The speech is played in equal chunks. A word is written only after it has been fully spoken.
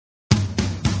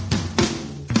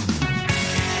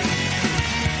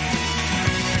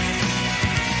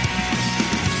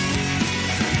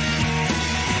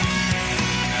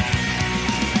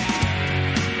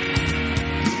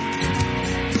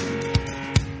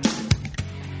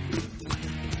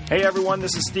Hey everyone,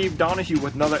 this is Steve Donahue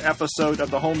with another episode of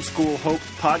the Homeschool Hope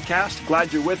podcast.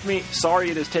 Glad you're with me. Sorry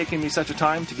it has taken me such a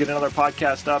time to get another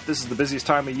podcast up. This is the busiest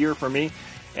time of year for me,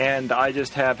 and I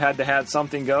just have had to have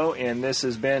something go, and this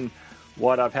has been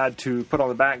what I've had to put on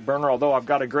the back burner, although I've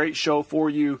got a great show for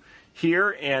you here,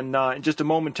 and in just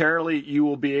momentarily you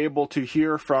will be able to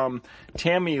hear from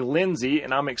Tammy Lindsay,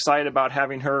 and I'm excited about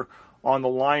having her on the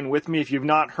line with me. If you've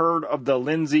not heard of the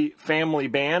Lindsay Family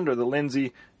Band or the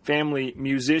Lindsay Family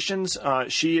Musicians,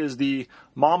 she is the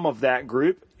mom of that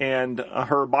group, and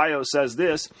her bio says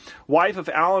this: wife of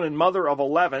Alan and mother of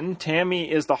 11,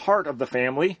 Tammy is the heart of the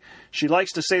family. She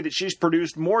likes to say that she's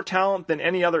produced more talent than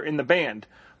any other in the band,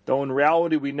 though in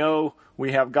reality we know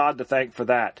we have God to thank for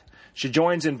that. She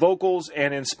joins in vocals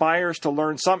and inspires to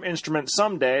learn some instrument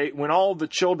someday when all of the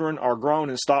children are grown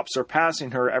and stop surpassing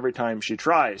her every time she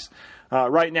tries.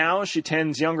 Right now, she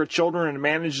tends younger children and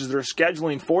manages their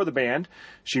scheduling for the band.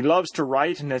 She loves to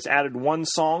write and has added one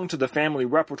song to the family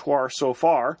repertoire so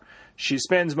far. She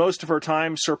spends most of her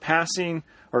time supervising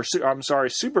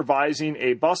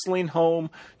a bustling home,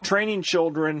 training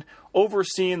children,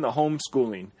 overseeing the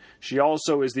homeschooling. She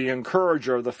also is the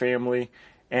encourager of the family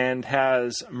and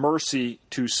has mercy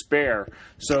to spare.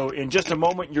 So in just a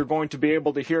moment, you're going to be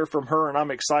able to hear from her, and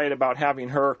I'm excited about having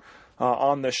her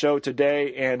on the show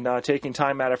today and taking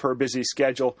time out of her busy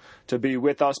schedule to be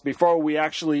with us. Before we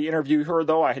actually interview her,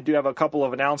 though, I do have a couple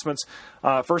of announcements.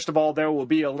 First of all, there will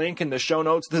be a link in the show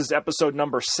notes. This is episode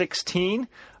number 16.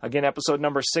 Again, episode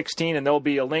number 16, and there will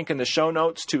be a link in the show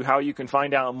notes to how you can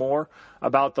find out more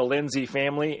about the Lindsay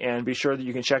family, and be sure that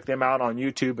you can check them out on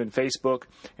YouTube and Facebook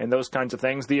and those kinds of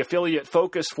things. The affiliate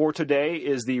focus for today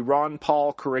is the Ron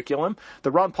Paul curriculum.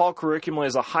 The Ron Paul curriculum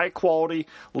is a high-quality,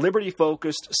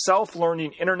 liberty-focused,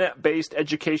 self-learning, internet-based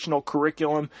educational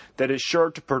curriculum that is sure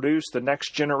to produce the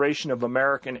next generation of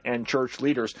American and church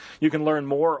leaders. You can learn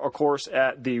more, of course,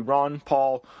 at the Ron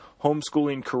Paul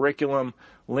homeschooling curriculum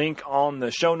link on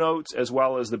the show notes, as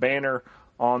well as the banner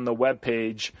on the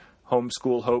webpage,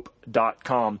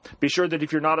 homeschoolhope.com. Be sure that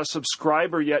if you're not a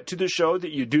subscriber yet to the show,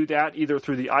 that you do that either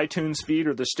through the iTunes feed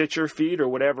or the Stitcher feed or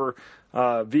whatever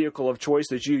vehicle of choice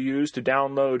that you use to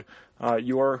download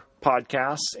your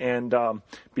podcasts, and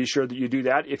be sure that you do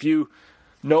that. If you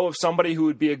know of somebody who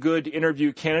would be a good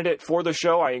interview candidate for the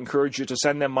show, I encourage you to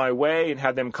send them my way and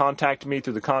have them contact me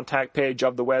through the contact page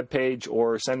of the web page,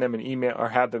 or send them an email, or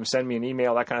have them send me an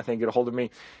email, that kind of thing. Get a hold of me,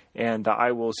 and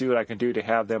I will see what I can do to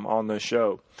have them on the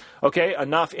show. Okay,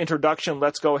 enough introduction.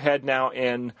 Let's go ahead now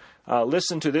and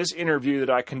listen to this interview that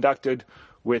I conducted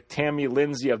with Tammy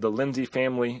Lindsay of the Lindsay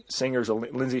Family Singers, a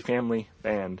Lindsay Family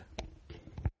Band.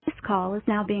 This call is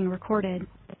now being recorded.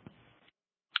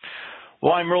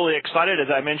 Well, I'm really excited, as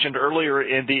I mentioned earlier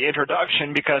in the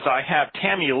introduction, because I have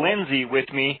Tammy Lindsay with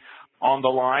me on the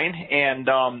line. And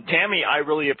Tammy, I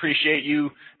really appreciate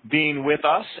you being with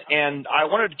us. And I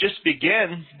wanted to just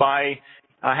begin by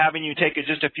having you take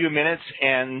just a few minutes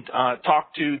and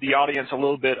talk to the audience a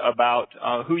little bit about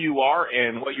who you are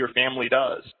and what your family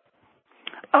does.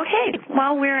 Okay.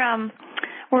 Well,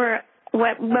 we're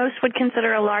what most would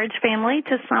consider a large family.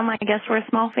 To some, I guess we're a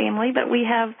small family, but we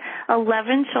have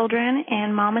 11 children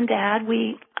and mom and dad.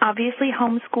 We obviously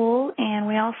homeschool, and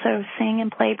we also sing and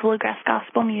play bluegrass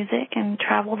gospel music and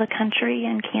travel the country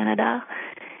and Canada.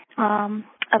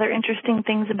 Other interesting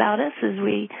things about us is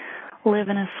we live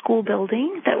in a school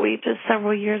building that we just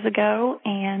several years ago,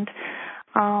 and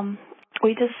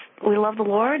we love the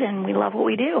Lord and we love what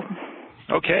we do.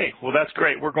 Okay, well, that's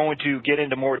great. We're going to get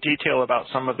into more detail about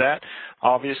some of that,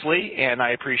 obviously, and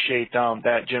I appreciate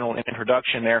that general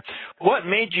introduction there. What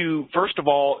made you, first of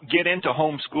all, get into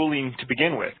homeschooling to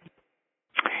begin with?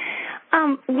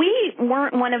 We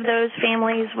weren't one of those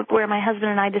families where my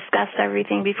husband and I discussed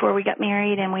everything before we got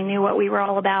married and we knew what we were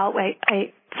all about.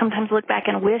 I sometimes look back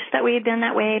and wish that we had been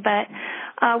that way, but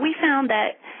we found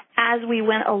that as we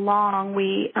went along,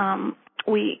 we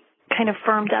kind of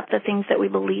firmed up the things that we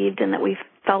believed and that we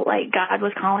felt like God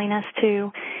was calling us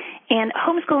to. And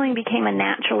homeschooling became a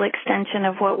natural extension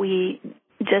of what we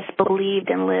just believed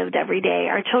and lived every day.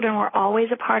 Our children were always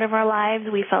a part of our lives.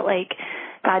 We felt like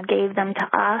God gave them to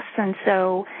us, and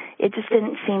so it just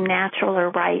didn't seem natural or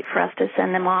right for us to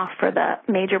send them off for the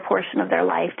major portion of their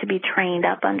life to be trained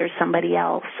up under somebody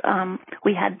else.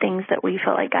 We had things that we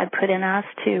felt like God put in us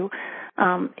to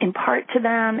impart to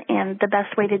them, and the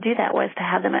best way to do that was to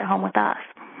have them at home with us.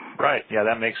 Right. Yeah,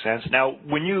 that makes sense. Now,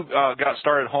 when you got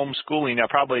started homeschooling,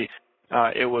 probably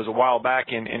it was a while back,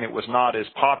 and it was not as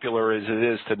popular as it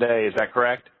is today. Is that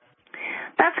correct?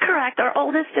 That's correct. Our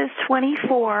oldest is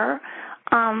 24.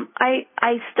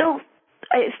 I still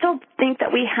still think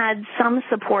that we had some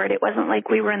support. It wasn't like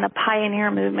we were in the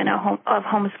pioneer movement of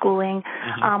homeschooling.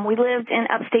 Mm-hmm. We lived in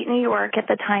upstate New York at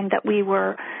the time that we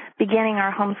were beginning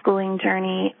our homeschooling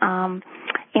journey,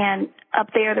 and up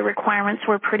there the requirements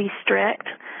were pretty strict.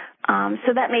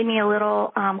 So that made me a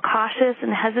little cautious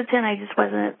and hesitant.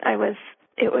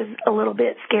 It was a little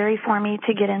bit scary for me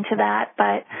to get into that,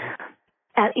 but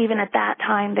even at that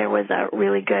time, there was a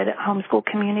really good homeschool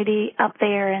community up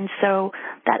there, and so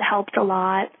that helped a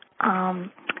lot.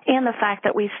 And the fact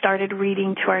that we started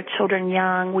reading to our children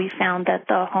young, we found that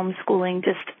the homeschooling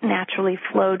just naturally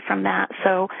flowed from that.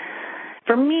 So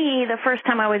for me, the first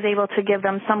time I was able to give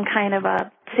them some kind of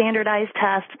a standardized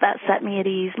test, that set me at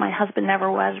ease. My husband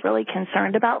never was really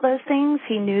concerned about those things.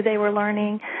 He knew they were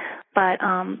learning, but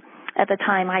at the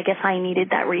time, I guess I needed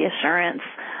that reassurance.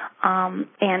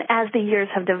 And as the years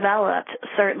have developed,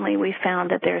 certainly we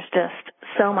found that there's just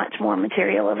so much more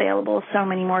material available, so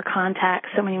many more contacts,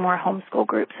 so many more homeschool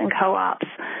groups and co-ops.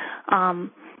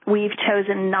 We've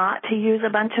chosen not to use a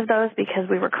bunch of those because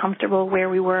we were comfortable where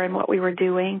we were and what we were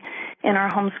doing in our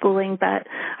homeschooling, but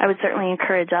I would certainly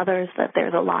encourage others that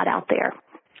there's a lot out there.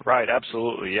 Right,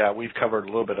 absolutely. Yeah, we've covered a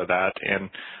little bit of that,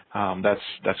 and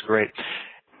that's great.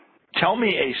 Tell me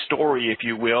a story, if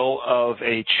you will, of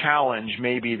a challenge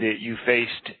maybe that you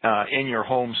faced in your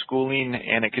homeschooling,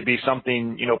 and it could be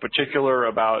something, particular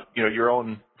about, your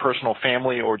own personal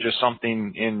family or just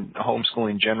something in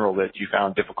homeschooling in general that you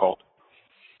found difficult.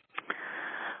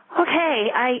 Okay,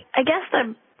 I guess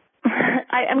I'm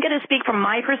going to speak from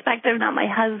my perspective, not my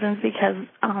husband's, because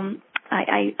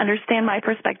I understand my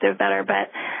perspective better.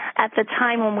 But at the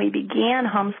time when we began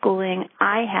homeschooling,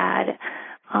 I had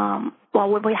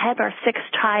when we had our sixth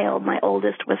child, my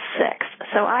oldest was 6.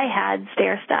 So I had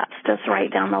stair steps just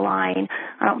right down the line.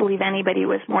 I don't believe anybody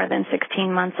was more than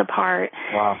 16 months apart.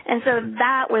 Wow. And so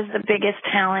that was the biggest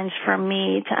challenge for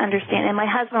me to understand. And my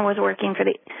husband was working for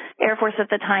the Air Force at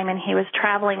the time, and he was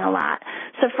traveling a lot.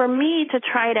 So for me to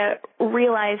try to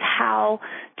realize how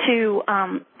to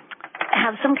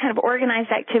have some kind of organized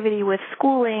activity with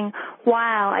schooling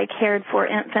while I cared for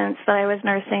infants that I was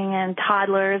nursing and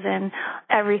toddlers and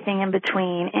everything in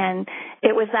between. And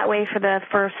it was that way for the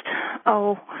first,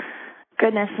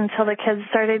 until the kids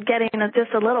started getting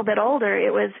just a little bit older.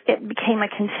 It became a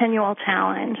continual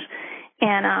challenge.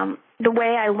 And the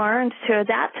way I learned to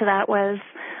adapt to that was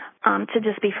to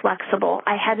just be flexible.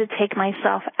 I had to take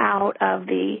myself out of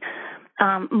the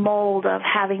mold of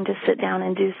having to sit down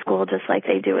and do school just like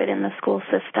they do it in the school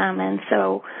system. And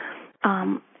so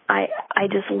I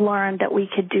just learned that we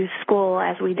could do school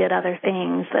as we did other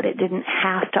things, that it didn't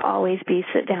have to always be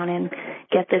sit down and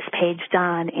get this page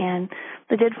done. And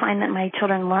I did find that my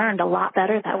children learned a lot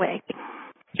better that way.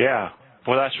 Yeah.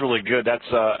 Well, that's really good.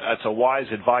 That's a wise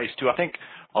advice, too. I think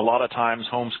a lot of times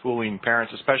homeschooling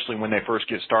parents, especially when they first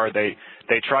get started,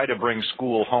 they try to bring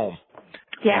school home.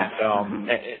 Yes. And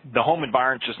the home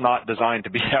environment's just not designed to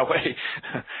be that way.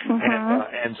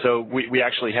 And so we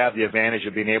actually have the advantage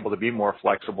of being able to be more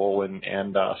flexible,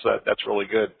 and so that's really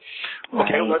good.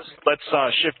 Okay, right. let's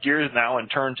shift gears now and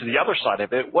turn to the other side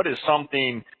of it. What is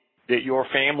something that your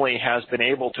family has been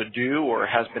able to do or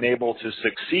has been able to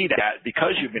succeed at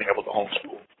because you've been able to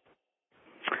homeschool?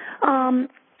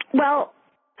 Well,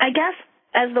 I guess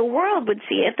as the world would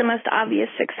see it, the most obvious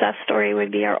success story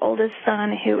would be our oldest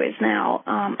son, who is now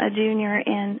a junior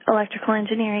in electrical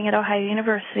engineering at Ohio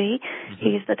University. Mm-hmm.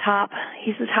 He's the top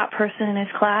person in his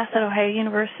class at Ohio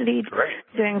University, Great.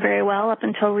 Doing very well up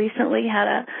until recently, had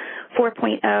a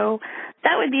 4.0.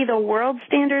 That would be the world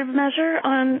standard measure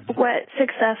on what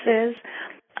success is.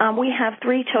 We have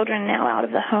 3 children now out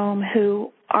of the home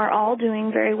who are all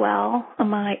doing very well.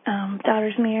 My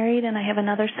daughter's married, and I have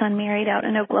another son married out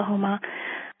in Oklahoma.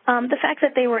 The fact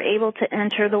that they were able to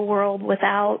enter the world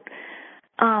without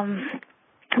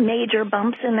major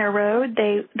bumps in their road,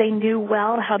 they knew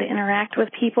well how to interact with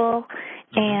people,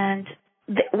 and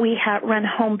we run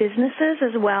home businesses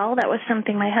as well. That was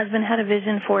something my husband had a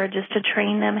vision for, just to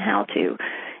train them how to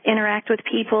interact with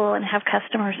people and have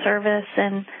customer service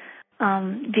and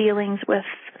dealings with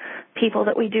people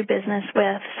that we do business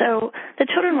with. So the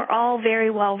children were all very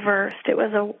well versed. It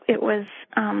was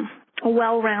a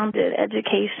well-rounded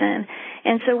education,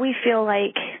 and so we feel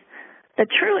like the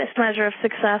truest measure of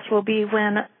success will be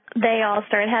when they all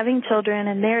start having children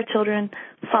and their children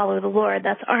follow the Lord.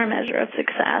 That's our measure of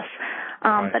success.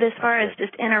 Right. But as far as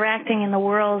just interacting in the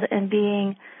world and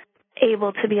being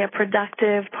able to be a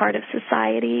productive part of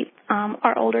society,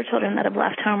 our older children that have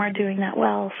left home are doing that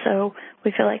well, so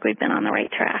we feel like we've been on the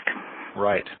right track.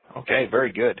 Right. Okay,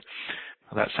 very good.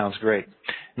 That sounds great.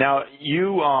 Now,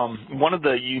 you one of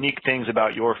the unique things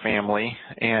about your family,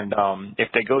 and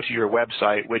if they go to your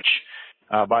website, which,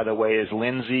 by the way, is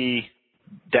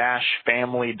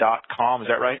lindsey-family.com, is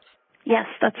that right? Yes,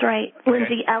 that's right. Okay.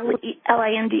 Lindsey,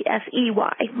 Lindsey.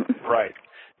 Right.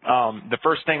 The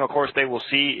first thing, of course, they will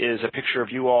see is a picture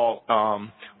of you all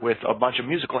with a bunch of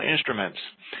musical instruments.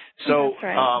 So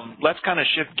That's right. let's kind of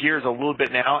shift gears a little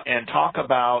bit now and talk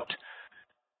about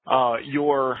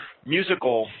your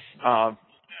musical,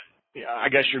 I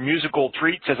guess your musical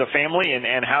treats as a family,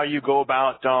 and how you go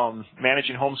about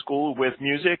managing homeschool with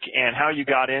music, and how you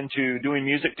got into doing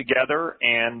music together,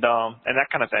 and that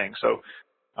kind of thing. So,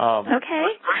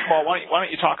 Okay. First of all, why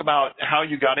don't you talk about how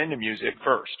you got into music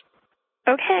first?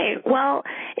 Okay. Well,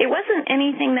 it wasn't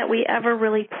anything that we ever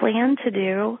really planned to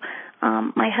do.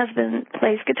 My husband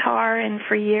plays guitar, and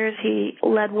for years he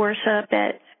led worship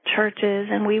at churches,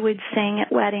 and we would sing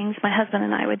at weddings. My husband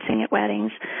and I would sing at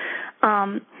weddings.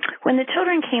 When the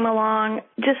children came along,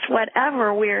 just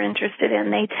whatever we were interested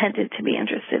in, they tended to be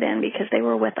interested in because they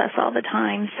were with us all the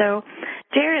time. So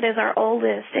Jared is our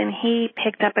oldest, and he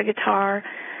picked up a guitar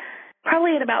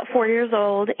probably at about 4 years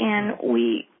old, and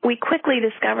we quickly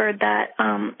discovered that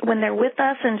when they're with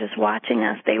us and just watching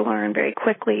us, they learn very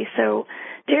quickly. So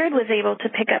Jared was able to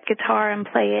pick up guitar and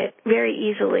play it very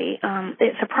easily.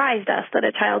 It surprised us that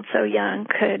a child so young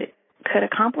could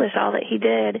accomplish all that he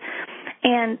did.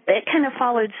 And it kind of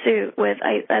followed suit with,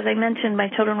 as I mentioned, my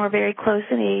children were very close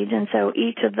in age, and so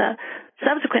each of the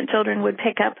subsequent children would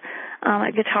pick up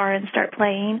a guitar and start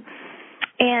playing.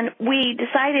 And we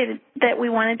decided that we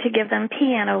wanted to give them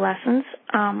piano lessons.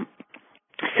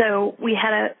 So we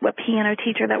had a piano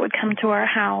teacher that would come to our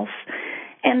house.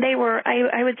 And they were,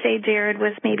 I would say Jared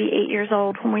was maybe 8 years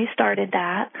old when we started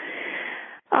that.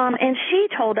 And she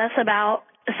told us about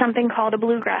something called a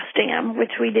bluegrass jam,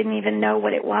 which we didn't even know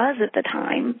what it was at the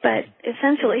time. But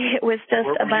essentially it was just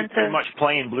a bunch of... Were you pretty much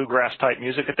playing bluegrass-type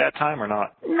music at that time or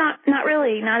not? Not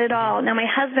really, not at all. Now, my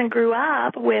husband grew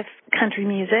up with country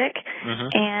music,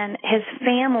 and his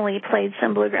family played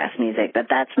some bluegrass music, but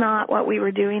that's not what we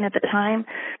were doing at the time.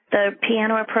 The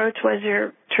piano approach was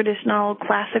your traditional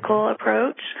classical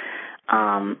approach.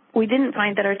 We didn't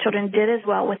find that our children did as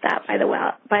well with that, by the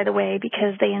way,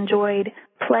 because they enjoyed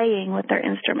playing with their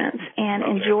instruments and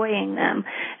enjoying them.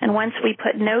 And once we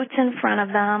put notes in front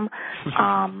of them,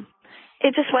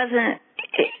 it just wasn't.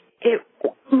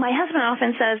 My husband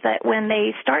often says that when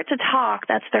they start to talk,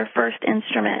 that's their first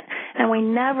instrument. And we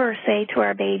never say to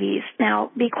our babies,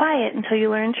 now be quiet until you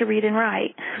learn to read and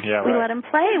write. Yeah, we right. let them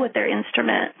play with their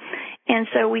instrument. And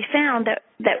so we found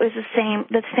that was the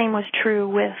same was true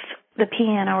with the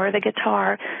piano or the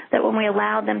guitar, that when we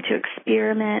allowed them to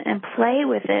experiment and play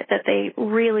with it, that they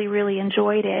really, really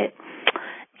enjoyed it.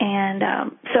 And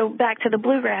so back to the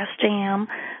bluegrass jam,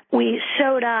 we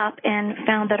showed up and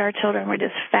found that our children were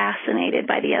just fascinated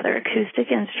by the other acoustic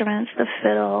instruments, the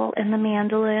fiddle and the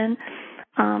mandolin.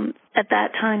 At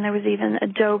that time, there was even a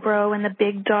dobro and the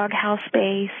big doghouse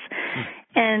bass.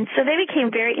 And so they became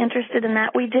very interested in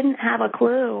that. We didn't have a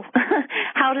clue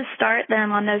how to start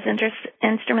them on those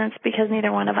instruments because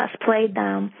neither one of us played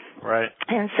them. Right.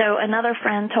 And so another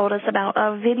friend told us about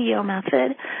a video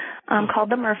method called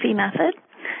the Murphy method.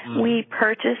 We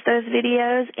purchased those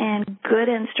videos and good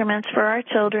instruments for our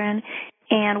children,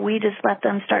 and we just let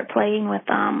them start playing with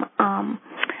them.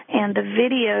 And the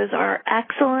videos are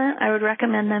excellent. I would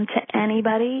recommend them to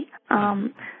anybody.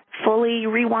 Fully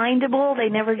rewindable. They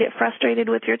never get frustrated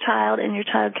with your child, and your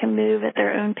child can move at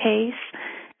their own pace.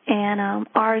 And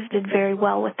ours did very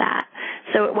well with that.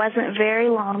 So it wasn't very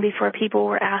long before people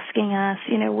were asking us,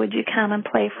 would you come and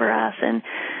play for us? And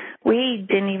we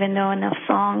didn't even know enough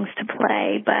songs to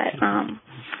play, but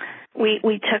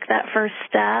we took that first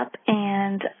step,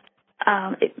 and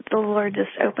the Lord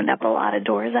just opened up a lot of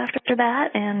doors after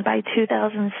that. And by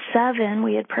 2007,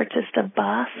 we had purchased a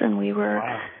bus, and we were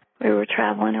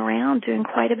traveling around doing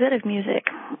quite a bit of music.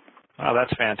 Oh,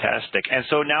 that's fantastic. And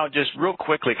so now just real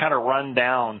quickly, kind of run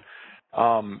down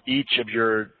each of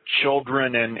your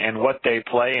children and what they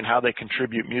play and how they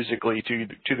contribute musically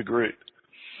to the group.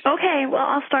 Okay, well,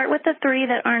 I'll start with the three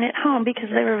that aren't at home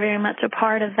because they were very much a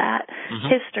part of that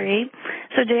history.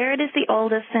 So Jared is the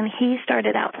oldest, and he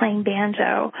started out playing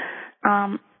banjo.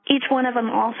 Each one of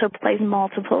them also plays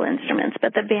multiple instruments,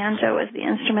 but the banjo is the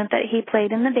instrument that he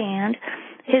played in the band.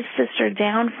 His sister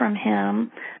down from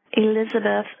him,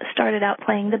 Elizabeth, started out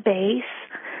playing the bass.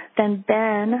 Then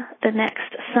Ben, the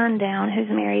next son down, who's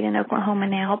married in Oklahoma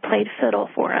now, played fiddle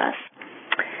for us.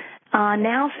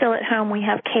 Now still at home, we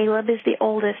have Caleb is the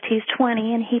oldest. He's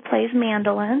 20, and he plays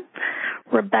mandolin.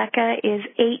 Rebecca is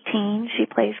 18. She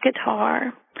plays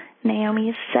guitar. Naomi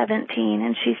is 17,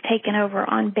 and she's taken over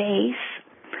on bass.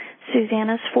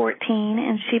 Susanna's 14,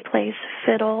 and she plays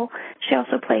fiddle. She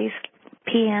also plays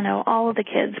piano. All of the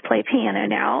kids play piano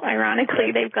now.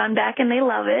 Ironically, they've gone back and they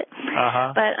love it.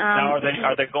 But now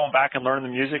are they going back and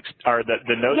learning the music or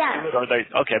the notes? Yes. To it?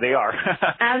 Or they are.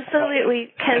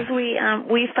 Absolutely, because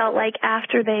we felt like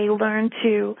after they learned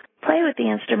to play with the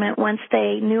instrument, once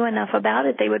they knew enough about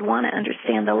it, they would want to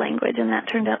understand the language, and that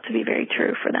turned out to be very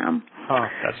true for them.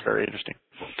 That's very interesting.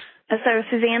 So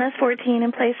Susanna's 14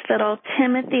 and plays fiddle.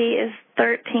 Timothy is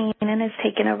 13 and has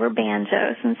taken over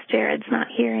banjo since Jared's not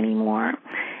here anymore.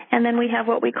 And then we have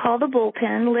what we call the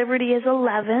bullpen. Liberty is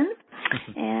 11,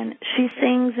 and she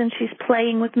sings and she's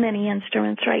playing with many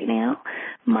instruments right now.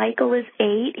 Michael is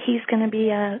 8. He's going to be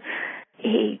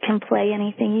he can play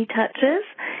anything he touches.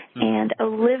 And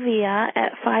Olivia,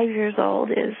 at 5 years old,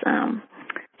 is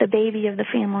the baby of the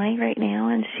family right now,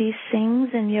 and she sings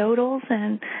and yodels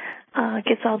and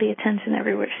gets all the attention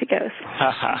everywhere she goes.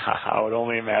 I would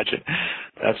only imagine.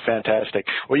 That's fantastic.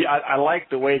 Well, yeah, I like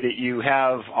the way that you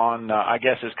have on, I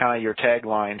guess it's kind of your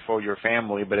tagline for your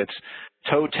family, but it's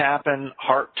toe-tapping,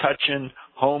 heart-touching,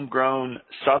 homegrown,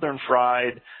 southern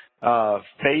fried,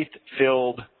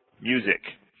 faith-filled music.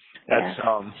 That's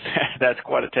that's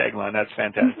quite a tagline. That's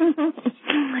fantastic.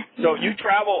 So you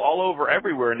travel all over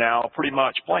everywhere now pretty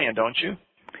much playing, don't you?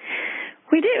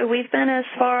 We do. We've been as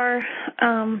far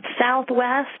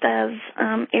southwest as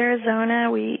Arizona.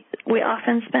 We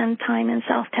often spend time in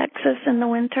South Texas in the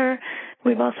winter.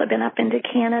 We've also been up into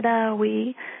Canada.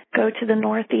 We go to the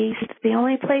Northeast. The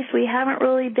only place we haven't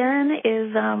really been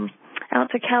is out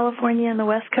to California and the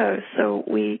West Coast. So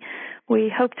we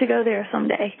hope to go there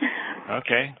someday.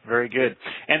 Okay, very good.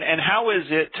 And how is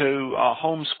it to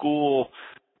homeschool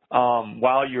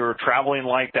while you're traveling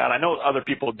like that? I know other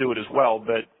people do it as well,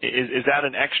 but is that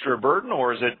an extra burden,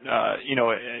 or is it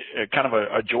kind of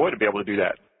a joy to be able to do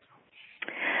that?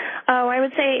 Oh, I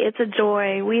would say it's a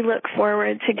joy. We look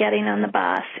forward to getting on the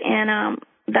bus, and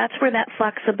that's where that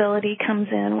flexibility comes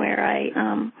in, where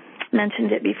I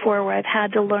mentioned it before, where I've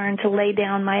had to learn to lay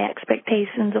down my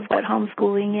expectations of what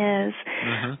homeschooling is.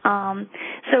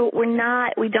 So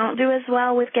we don't do as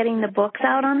well with getting the books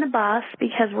out on the bus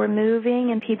because we're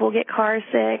moving and people get car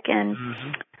sick. And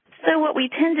so what we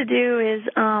tend to do is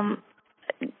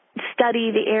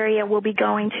study the area we'll be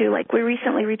going to. Like, we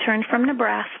recently returned from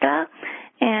Nebraska,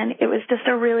 and it was just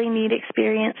a really neat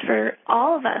experience for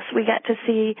all of us. We got to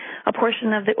see a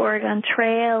portion of the Oregon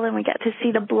Trail, and we got to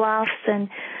see the bluffs and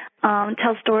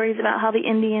tell stories about how the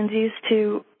Indians used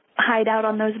to hide out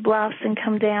on those bluffs and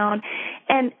come down.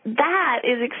 And that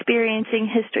is experiencing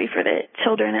history for the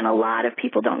children, and a lot of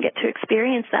people don't get to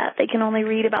experience that. They can only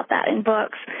read about that in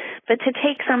books. But to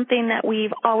take something that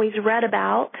we've always read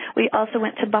about, we also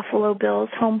went to Buffalo Bill's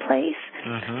home place.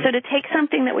 So to take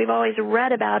something that we've always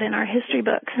read about in our history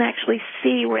books and actually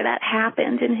see where that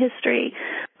happened in history,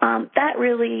 that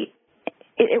really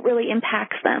it really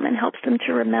impacts them and helps them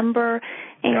to remember.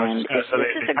 And it's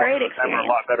just a great experience. Remember a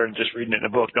lot better than just reading it in a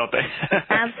book, don't they?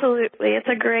 Absolutely. It's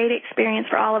a great experience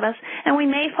for all of us. And we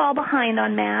may fall behind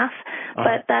on math,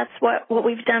 but that's what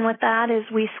we've done with that is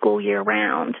we school year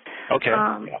round. Okay.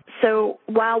 So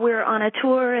while we're on a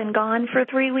tour and gone for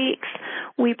 3 weeks,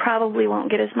 we probably won't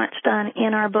get as much done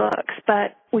in our books,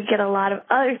 but we get a lot of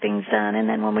other things done. And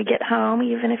then when we get home,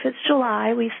 even if it's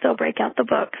July, we still break out the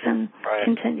books and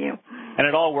continue. And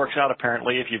it all works out,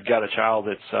 apparently, if you've got a child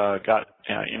that's got,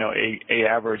 A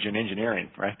average in engineering,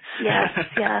 right? Yes,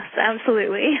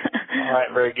 absolutely. All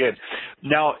right, very good.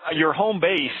 Now, your home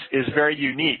base is very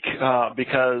unique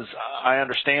because I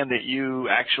understand that you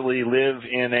actually live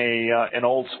in an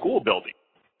old school building.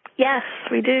 Yes,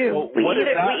 we do. Well, we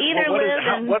either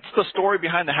live in... What's the story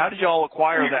behind that? How did you all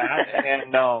acquire that?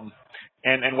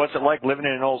 And what's it like living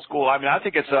in an old school? I mean, I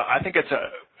think it's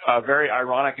a very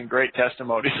ironic and great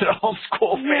testimony that a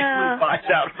homeschool family finds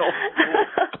out an old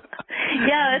school.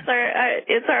 Yeah,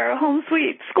 it's our home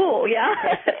sweet school. Yeah.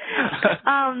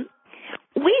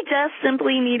 We just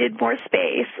simply needed more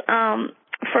space.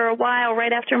 For a while,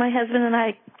 right after my husband and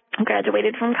I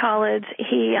graduated from college,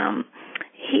 he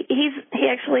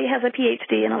actually has a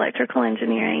PhD in electrical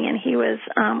engineering, and he was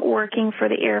working for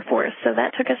the Air Force. So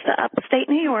that took us to upstate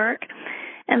New York.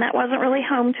 And that wasn't really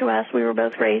home to us. We were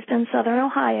both raised in southern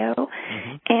Ohio.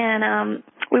 And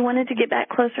we wanted to get back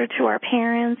closer to our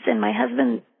parents. And my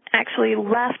husband actually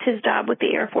left his job with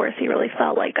the Air Force. He really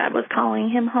felt like God was calling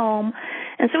him home.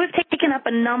 And so we've taken up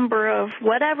a number of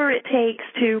whatever it takes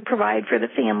to provide for the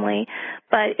family.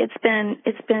 But it's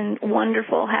been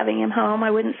wonderful having him home.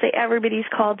 I wouldn't say everybody's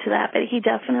called to that, but he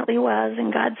definitely was,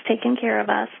 and God's taken care of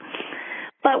us.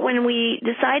 But when we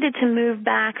decided to move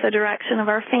back the direction of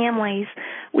our families,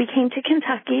 we came to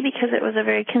Kentucky because it was a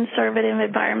very conservative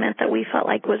environment that we felt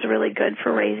like was really good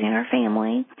for raising our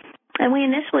family. And we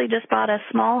initially just bought a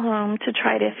small home to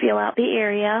try to feel out the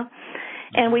area.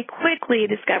 And we quickly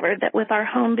discovered that with our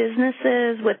home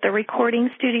businesses, with the recording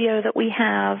studio that we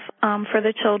have for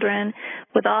the children,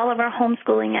 with all of our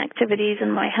homeschooling activities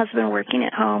and my husband working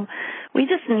at home, we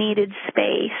just needed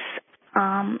space.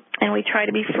 And we try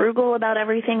to be frugal about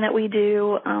everything that we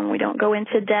do. We don't go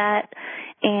into debt.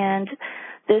 And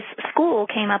this school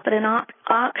came up at an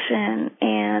auction,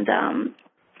 and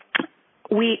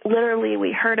we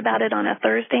heard about it on a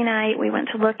Thursday night. We went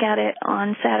to look at it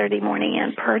on Saturday morning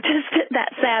and purchased it that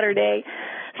Saturday.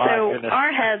 So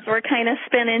our heads were kind of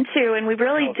spinning too, and we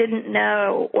really didn't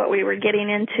know what we were getting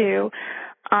into.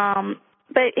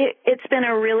 But it's been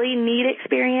a really neat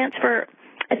experience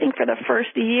I think for the first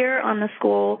year on the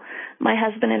school. My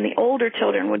husband and the older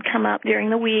children would come up during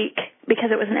the week because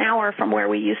it was an hour from where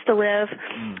we used to live.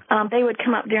 They would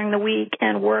come up during the week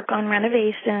and work on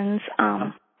renovations.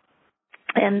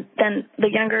 And then the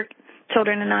younger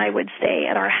children and I would stay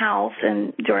at our house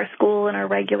and do our school and our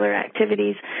regular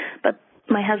activities. But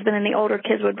my husband and the older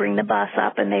kids would bring the bus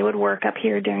up, and they would work up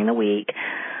here during the week.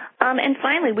 And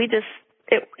finally,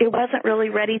 it wasn't really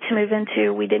ready to move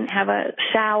into. We didn't have a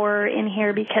shower in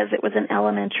here because it was an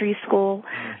elementary school.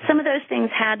 Some of those things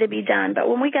had to be done. But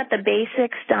when we got the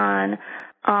basics done,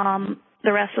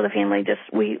 the rest of the family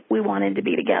we wanted to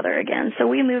be together again. So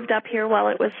we moved up here while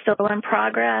it was still in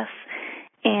progress.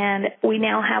 And we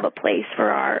now have a place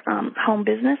for our home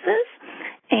businesses,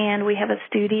 and we have a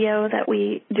studio that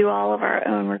we do all of our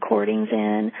own recordings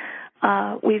in.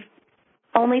 We've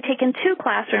only taken 2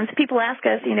 classrooms. People ask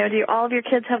us, do all of your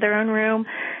kids have their own room?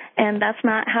 And that's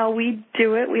not how we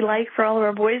do it. We like for all of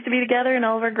our boys to be together and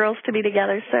all of our girls to be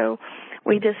together. So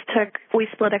we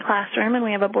split a classroom, and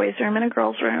we have a boys' room and a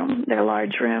girls' room. They're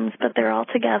large rooms, but they're all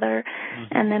together.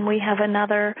 And then we have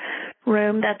another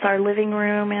room that's our living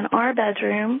room and our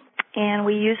bedroom, and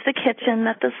we use the kitchen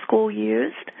that the school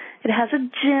used. It has a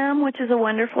gym, which is a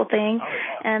wonderful thing,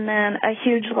 and then a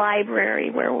huge library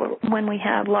where when we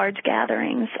have large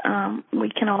gatherings,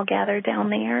 we can all gather down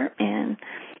there. And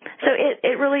so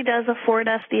it really does afford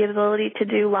us the ability to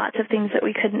do lots of things that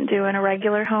we couldn't do in a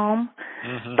regular home.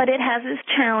 But it has its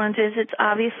challenges. It's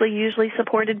obviously usually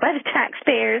supported by the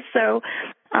taxpayers, so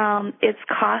it's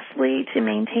costly to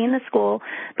maintain the school.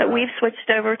 But we've switched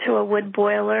over to a wood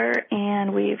boiler,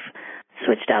 and we've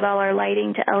switched out all our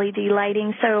lighting to LED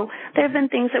lighting. So there have been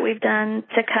things that we've done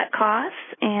to cut costs,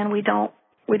 and we don't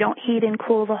heat and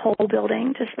cool the whole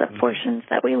building, just the portions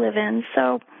that we live in.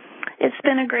 So it's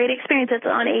been a great experience. It's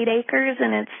on 8 acres,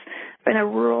 and it's in a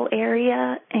rural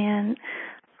area, and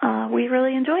we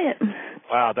really enjoy it.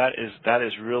 Wow, that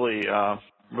is really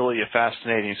a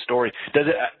fascinating story. Does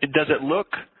it look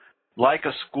like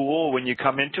a school when you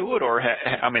come into it, or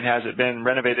has it been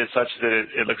renovated such that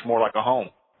it looks more like a home?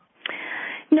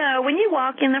 No, when you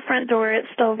walk in the front door, it's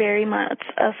still very much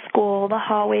a school. The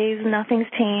hallways, nothing's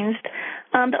changed.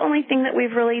 The only thing that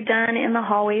we've really done in the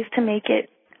hallways to make it,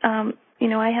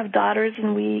 I have daughters,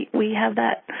 and we have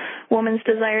that woman's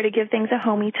desire to give things a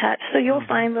homey touch. So you'll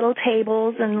find little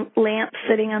tables and lamps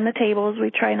sitting on the tables. We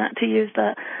try not to use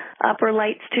the upper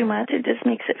lights too much. It just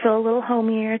makes it feel a little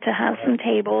homier to have some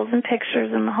tables and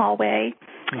pictures in the hallway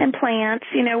and plants.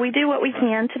 We do what we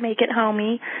can to make it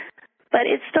homey. But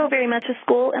it's still very much a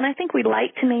school, and I think we'd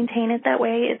like to maintain it that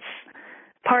way. It's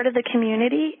part of the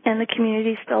community, and the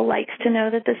community still likes to know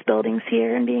that this building's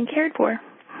here and being cared for.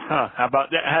 How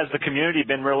about that? Has the community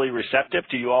been really receptive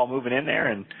to you all moving in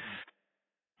there?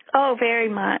 Oh, very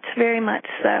much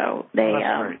so.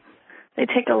 They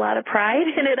take a lot of pride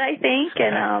in it, I think,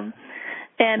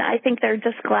 and I think they're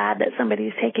just glad that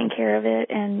somebody's taking care of it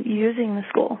and using the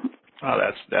school. Oh,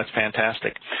 that's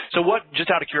fantastic. So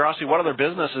just out of curiosity, what other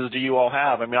businesses do you all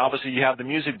have? Obviously you have the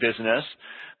music business.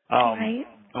 Right.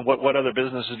 And what other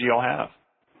businesses do you all have?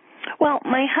 Well,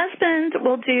 my husband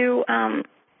will do,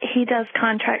 he does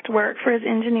contract work for his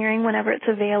engineering whenever it's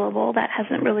available. That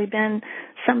hasn't really been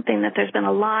something that there's been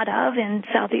a lot of in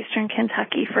southeastern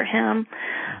Kentucky for him.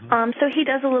 So he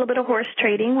does a little bit of horse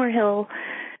trading where he'll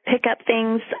pick up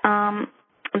things on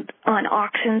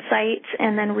auction sites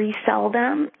and then resell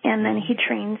them, and then he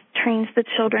trains the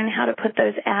children how to put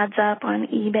those ads up on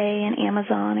eBay and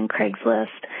Amazon and Craigslist,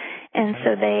 and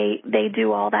so they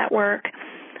do all that work.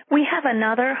 We have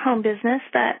another home business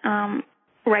that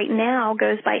right now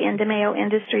goes by Endemeo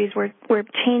Industries. We're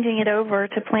changing it over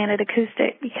to Planet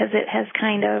Acoustic because it has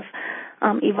kind of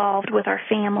evolved with our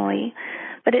family,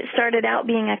 but it started out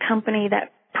being a company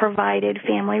that provided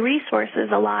family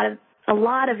resources. A lot of a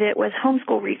lot of it was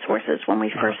homeschool resources when we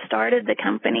first started the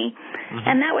company.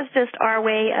 And that was just our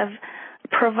way of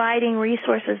providing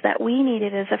resources that we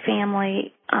needed as a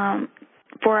family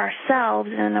for ourselves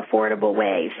in an affordable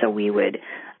way. So we would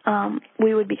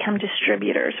become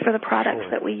distributors for the products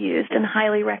that we used and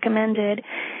highly recommended.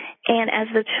 And as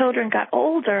the children got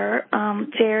older,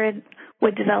 Jared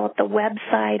would develop the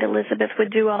website, Elizabeth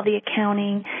would do all the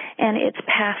accounting, and it's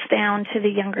passed down to the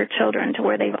younger children to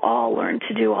where they've all learned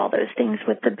to do all those things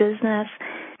with the business.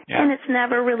 Yeah. And it's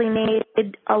never really made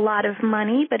a lot of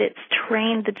money, but it's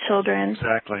trained the children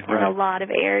in a lot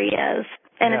of areas.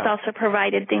 And it's also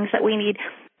provided things that we need.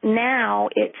 Now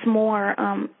it's more,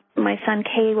 my son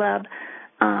Caleb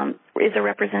is a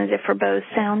representative for Bose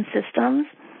Sound Systems,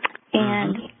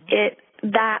 and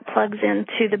that plugs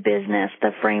into the business,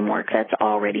 the framework that's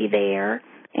already there.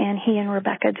 And he and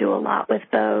Rebecca do a lot with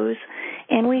Bose.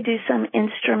 And we do some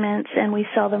instruments, and we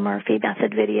sell the Murphy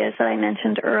Method videos that I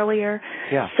mentioned earlier.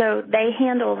 Yeah. So they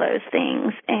handle those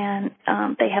things, and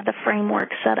they have the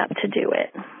framework set up to do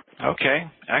it. Okay,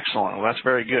 excellent. Well, that's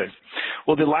very good.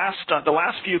 Well, the last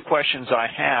few questions I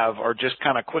have are just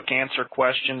kind of quick answer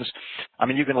questions. I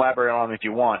mean, you can elaborate on them if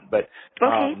you want, but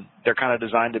they're kind of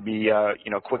designed to be,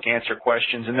 quick answer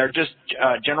questions, and they're just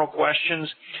general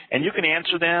questions, and you can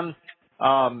answer them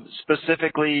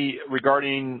specifically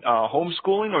regarding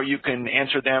homeschooling, or you can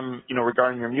answer them,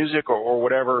 regarding your music or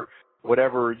whatever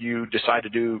you decide to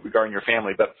do regarding your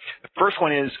family. But the first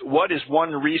one is, what is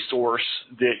one resource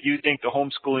that you think the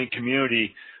homeschooling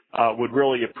community would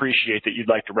really appreciate that you'd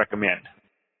like to recommend?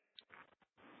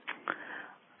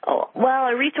 Oh, well,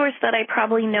 a resource that I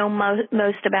probably know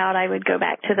most about, I would go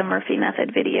back to the Murphy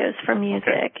Method videos for music.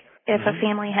 Okay. If a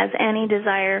family has any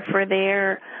desire for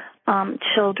their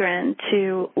children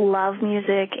to love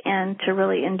music and to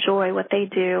really enjoy what they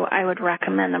do, I would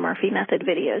recommend the Murphy Method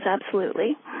videos,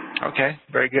 absolutely. Okay,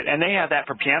 very good. And they have that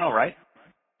for piano, right?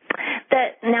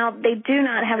 Now, they do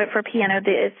not have it for piano.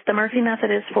 The Murphy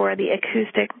Method is for the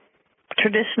acoustic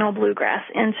traditional bluegrass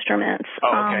instruments.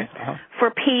 Oh, okay.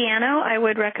 For piano, I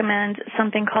would recommend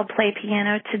something called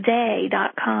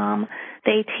PlayPianoToday.com.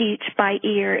 They teach by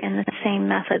ear in the same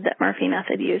method that Murphy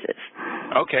Method uses.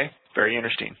 Okay, very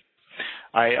interesting.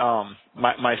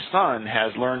 My son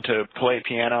has learned to play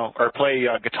piano or play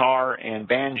guitar and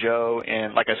banjo,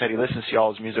 and like I said, he listens to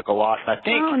y'all's music a lot. And I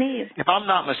think, if I'm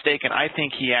not mistaken, I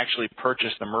think he actually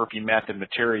purchased the Murphy Method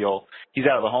material. He's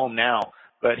out of the home now,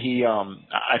 but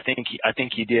I think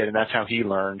he did, and that's how he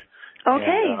learned.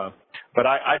 Okay. And, but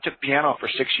I took piano for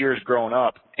 6 years growing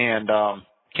up, and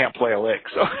can't play a lick.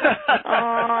 So.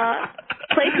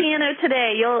 Play piano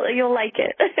today. You'll like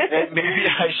it. Maybe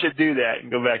I should do that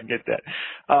and go back and get that.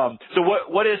 So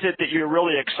what is it that you're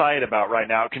really excited about right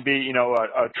now? It can be,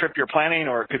 a trip you're planning,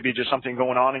 or it could be just something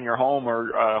going on in your home, or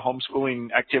a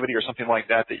homeschooling activity or something like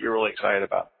that you're really excited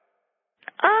about.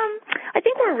 I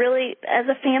think we're really, as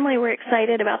a family, we're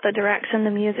excited about the direction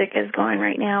the music is going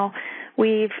right now.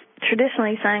 We've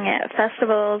traditionally sung at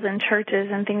festivals and churches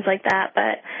and things like that,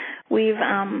 but we've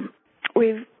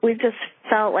just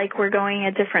felt like we're going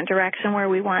a different direction where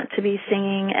we want to be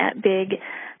singing at big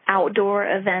outdoor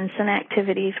events and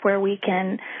activities where we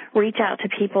can reach out to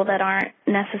people that aren't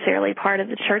necessarily part of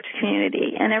the church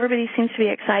community. And everybody seems to be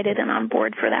excited and on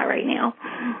board for that right now.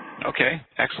 Okay,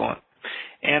 excellent.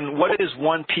 And what is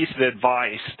one piece of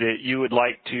advice that you would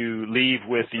like to leave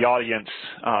with the audience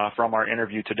from our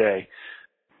interview today?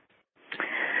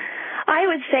 I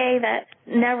would say that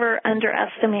never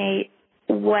underestimate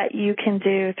what you can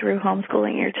do through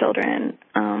homeschooling your children.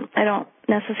 I don't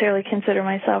necessarily consider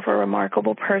myself a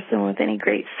remarkable person with any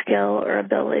great skill or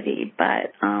ability,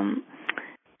 but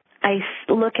I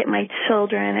look at my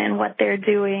children and what they're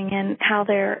doing and how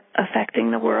they're affecting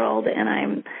the world, and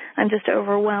I'm just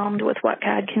overwhelmed with what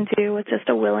God can do with just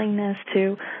a willingness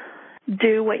to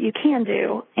do what you can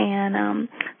do. And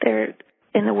they're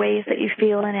in the ways that you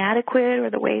feel inadequate or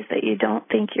the ways that you don't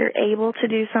think you're able to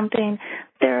do something,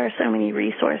 there are so many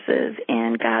resources,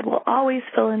 and God will always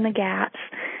fill in the gaps.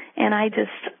 And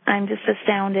I'm just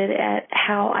astounded at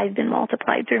how I've been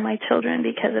multiplied through my children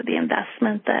because of the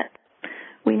investment that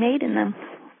we made in them.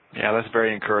 Yeah, that's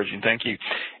very encouraging. Thank you.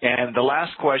 And the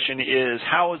last question is,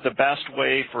 how is the best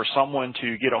way for someone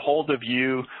to get a hold of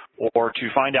you or to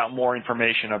find out more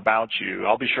information about you?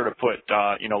 I'll be sure to put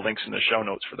links in the show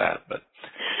notes for that. But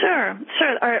Sure.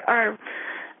 Our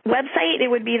website, it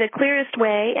would be the clearest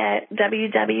way at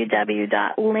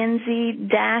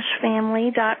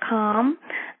www.lindsay-family.com.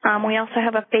 We also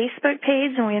have a Facebook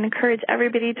page, and we encourage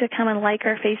everybody to come and like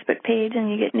our Facebook page,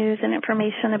 and you get news and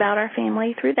information about our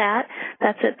family through that.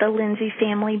 That's at the Lindsay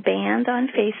Family Band on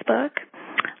Facebook.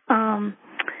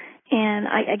 And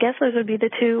I guess those would be the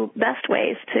two best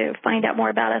ways to find out more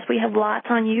about us. We have lots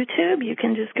on YouTube. You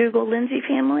can just Google Lindsay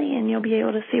Family, and you'll be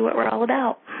able to see what we're all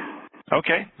about.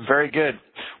 Okay, very good.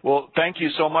 Well, thank you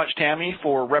so much, Tammy,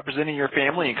 for representing your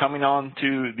family and coming on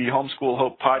to the Homeschool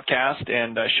Hope podcast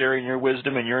and sharing your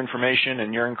wisdom and your information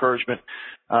and your encouragement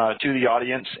to the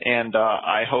audience. And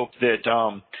I hope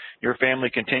that your family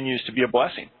continues to be a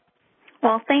blessing.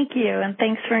 Well, thank you, and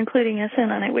thanks for including us in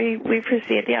on it. We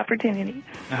appreciate the opportunity.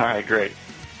 All right, great.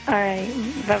 All right,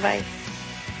 bye-bye.